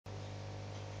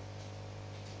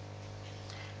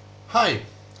Hi,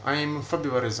 I'm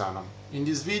Fabio Varesano. In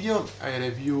this video I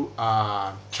review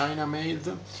a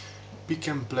China-made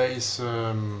pick-and-place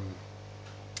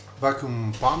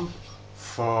vacuum pump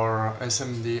for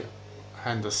SMD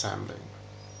hand assembling.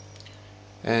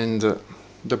 And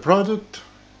the product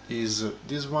is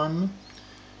this one,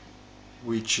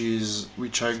 which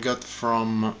I got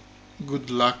from Good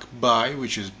Luck Buy,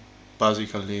 which is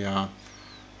basically a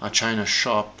China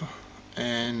shop,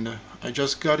 and I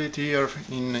just got it here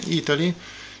in Italy.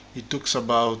 It took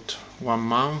about 1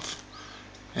 month,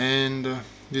 and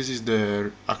this is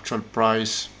the actual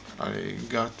price I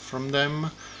got from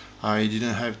them. I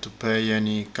didn't have to pay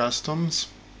any customs,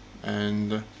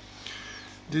 and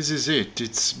this is it.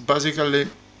 It's basically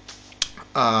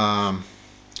a,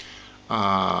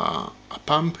 a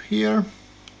pump here,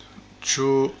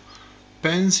 two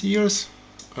pens here,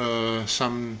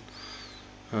 some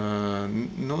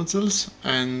nozzles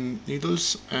and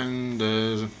needles, and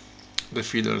the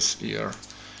feeders here,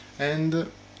 and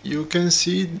you can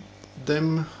see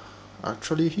them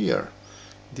actually here.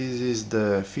 This is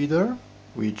the feeder,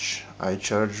 which I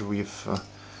charge with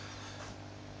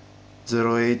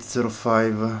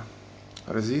 0805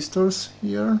 resistors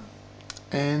here,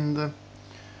 and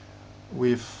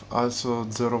with also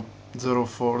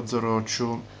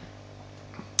 0402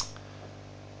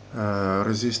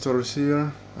 resistors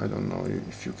here. I don't know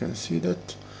if you can see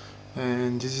that.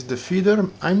 And this is the feeder.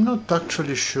 I'm not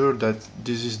actually sure that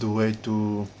this is the way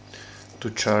to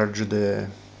charge the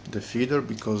feeder,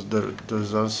 because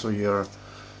there's also here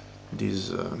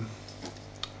this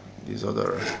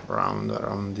other round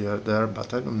around there,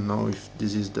 but I don't know if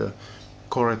this is the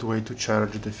correct way to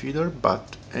charge the feeder.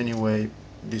 But anyway,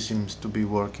 this seems to be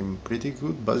working pretty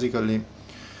good. Basically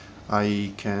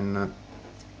I can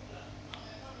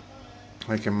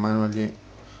manually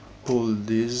pull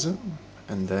this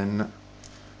and then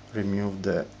remove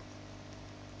the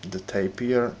tape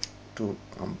here to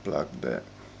unplug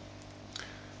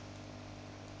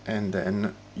and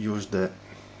then use the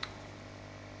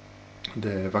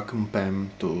vacuum pen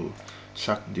to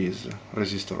suck this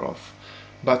resistor off.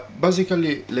 But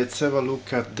basically, let's have a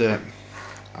look at the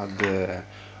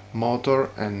motor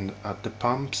and at the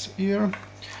pumps here.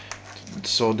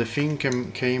 So the thing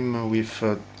came with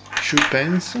two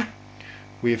pens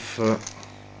with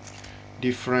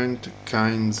different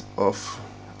kinds of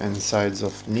and size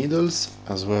of needles,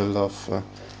 as well of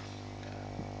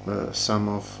some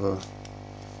of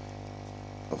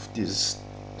this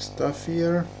stuff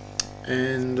here,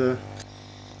 and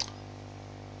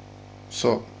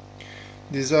so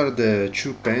these are the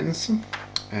two pens,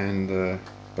 and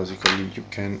basically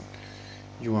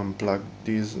you unplug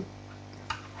this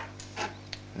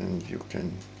and you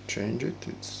can change it.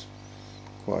 It's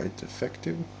quite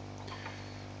effective.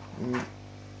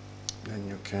 Then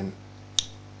you can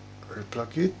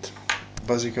replug it.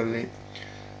 Basically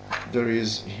there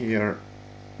is here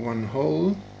one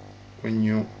hole. When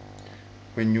you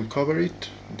cover it,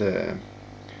 the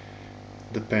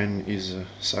pen is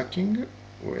sucking.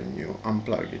 When you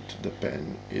unplug it, the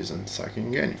pen isn't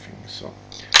sucking anything. So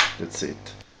that's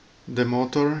it. The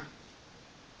motor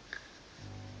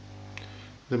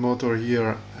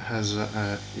here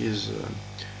is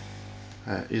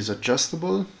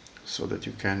adjustable, so that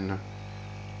you can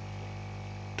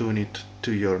tune it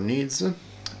to your needs,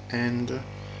 and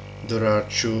there are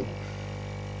two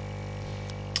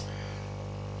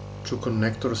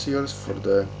connectors here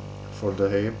for the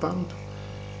air pump.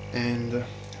 And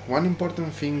one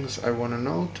important thing I want to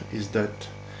note is that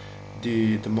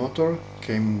the motor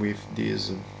came with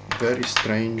this very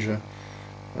strange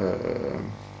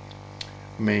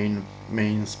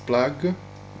mains plug,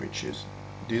 which is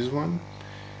this one,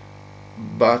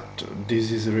 but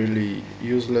this is really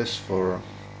useless, for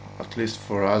at least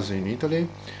for us in Italy.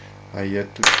 I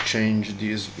had to change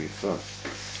this with a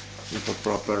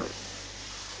proper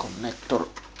connector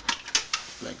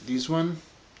like this one.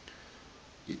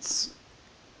 It's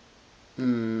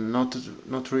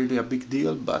not really a big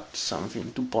deal, but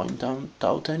something to point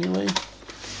out anyway.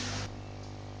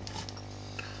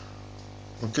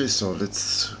 Okay, so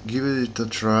let's give it a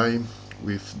try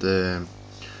with the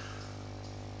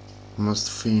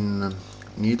most thin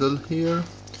needle here,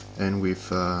 and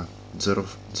with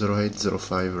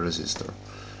 0805 resistor,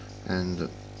 and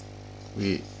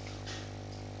we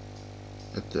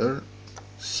at there,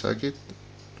 suck it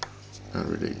and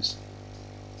release,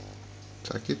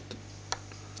 suck it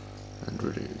and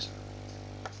release,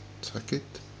 suck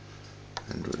it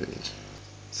and release.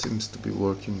 Seems to be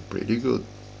working pretty good.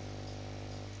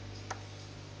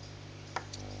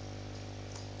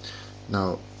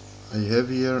 Now I have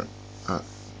here a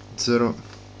 0805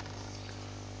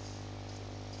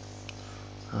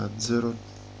 at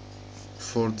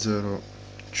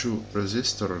 0402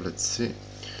 resistor. Let's see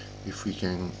if we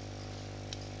can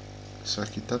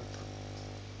suck it up.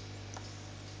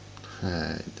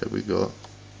 There we go.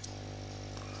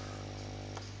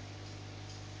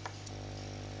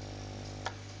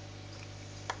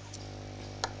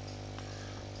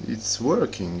 It's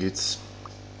working. It's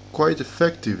quite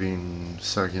effective in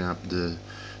sucking up the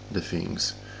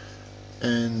things.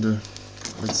 And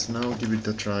let's now give it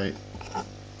a try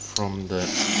from the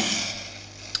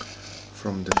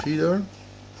feeder.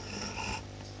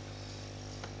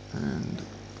 And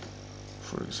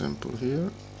for example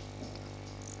here,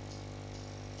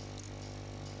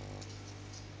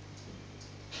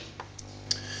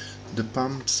 the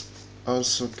pumps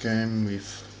also came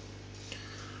with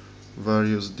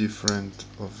various different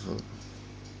of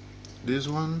this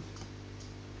one,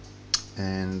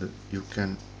 and you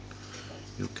can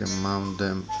mount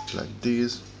them like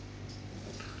this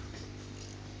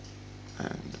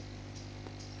and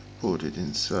put it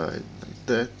inside like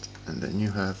that, and then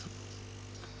you have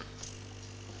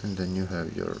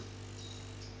your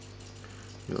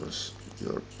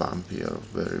pump here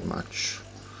very much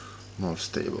more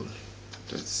stable.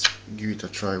 Let's give it a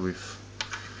try with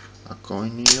a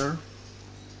coin here,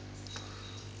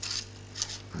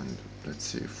 and let's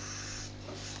see if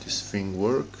this thing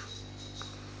works.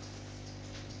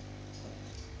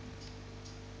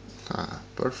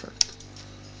 Perfect.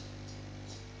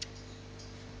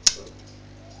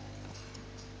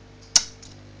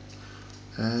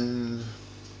 And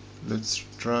let's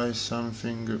try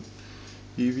something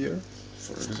heavier,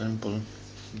 for example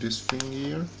this thing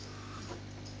here.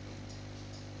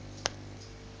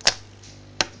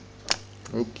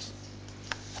 Oops,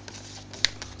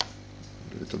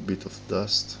 a little bit of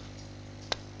dust.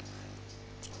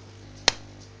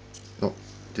 No,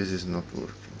 this is not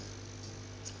working.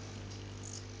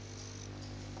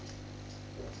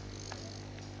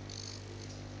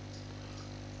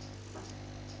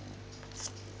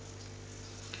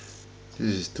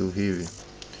 This is too heavy.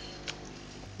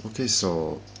 Okay,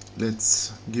 so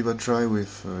let's give a try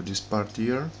with this part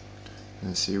here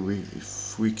and see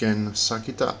if we can suck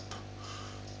it up.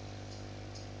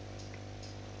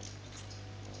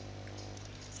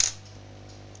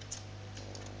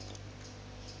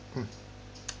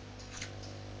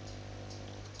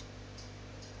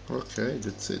 Okay,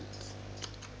 that's it.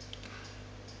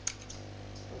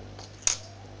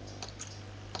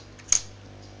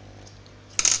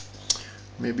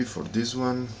 Maybe for this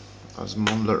one a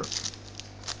smaller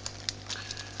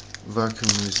vacuum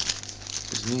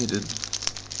is needed.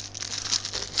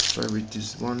 Let's try with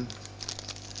this one.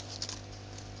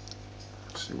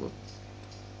 See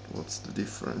what's the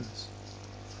difference.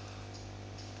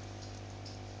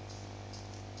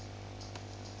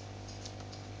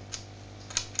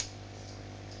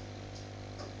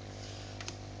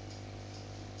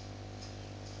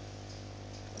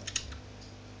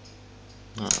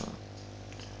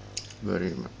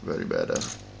 Very better.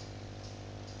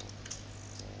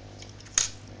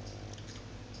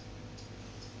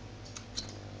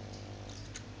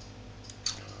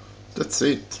 That's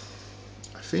it.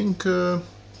 I think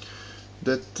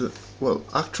that well,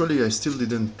 actually I still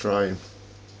didn't try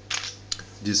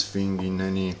this thing in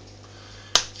any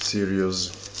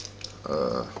serious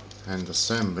hand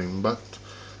assembling, but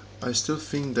I still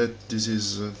think that this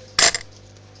is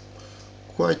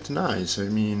quite nice. I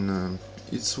mean,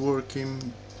 it's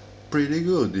working pretty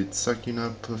good. It's sucking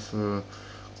up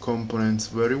components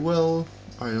very well.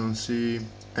 I don't see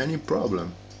any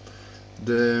problem.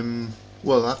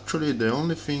 Well, actually the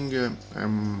only thing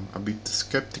I'm a bit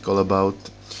skeptical about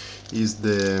is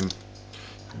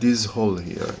this hole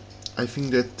here. I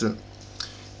think that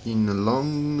in a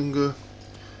long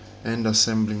end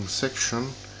assembling section,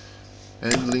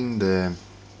 handling the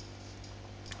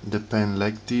pen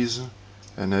like this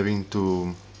and having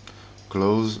to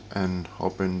close and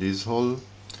open this hole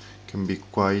can be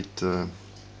quite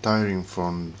tiring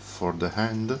for the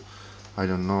hand. I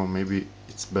don't know, maybe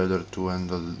it's better to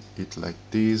handle it like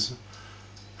this.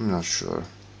 I'm not sure.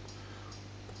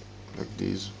 Like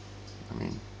this, I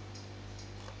mean.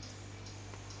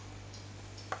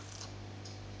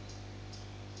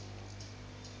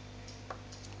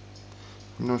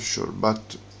 I'm not sure,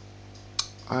 but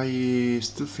I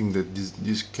still think that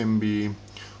this can be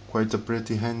quite a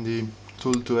pretty handy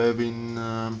tool to have in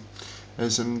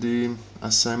SMD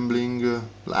assembling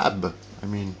lab. I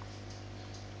mean,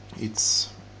 it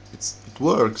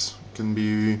works. It can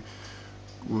be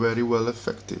very well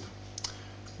effective.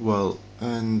 Well,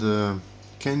 and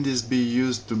can this be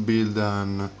used to build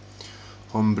an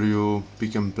homebrew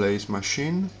pick and place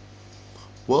machine?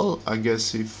 Well, I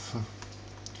guess if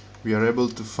we are able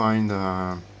to find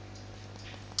an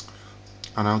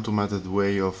automated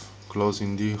way of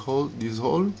closing this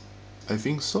hole, I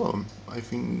think so. I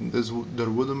think there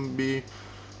wouldn't be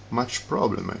much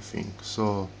problem, I think.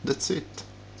 So that's it.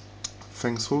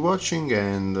 Thanks for watching,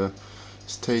 and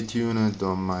stay tuned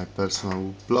on my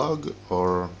personal blog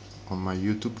or on my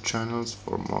YouTube channels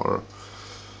for more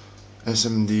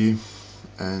SMD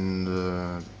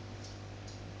and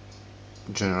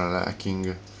general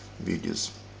hacking videos.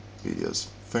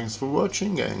 Thanks for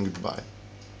watching, and goodbye.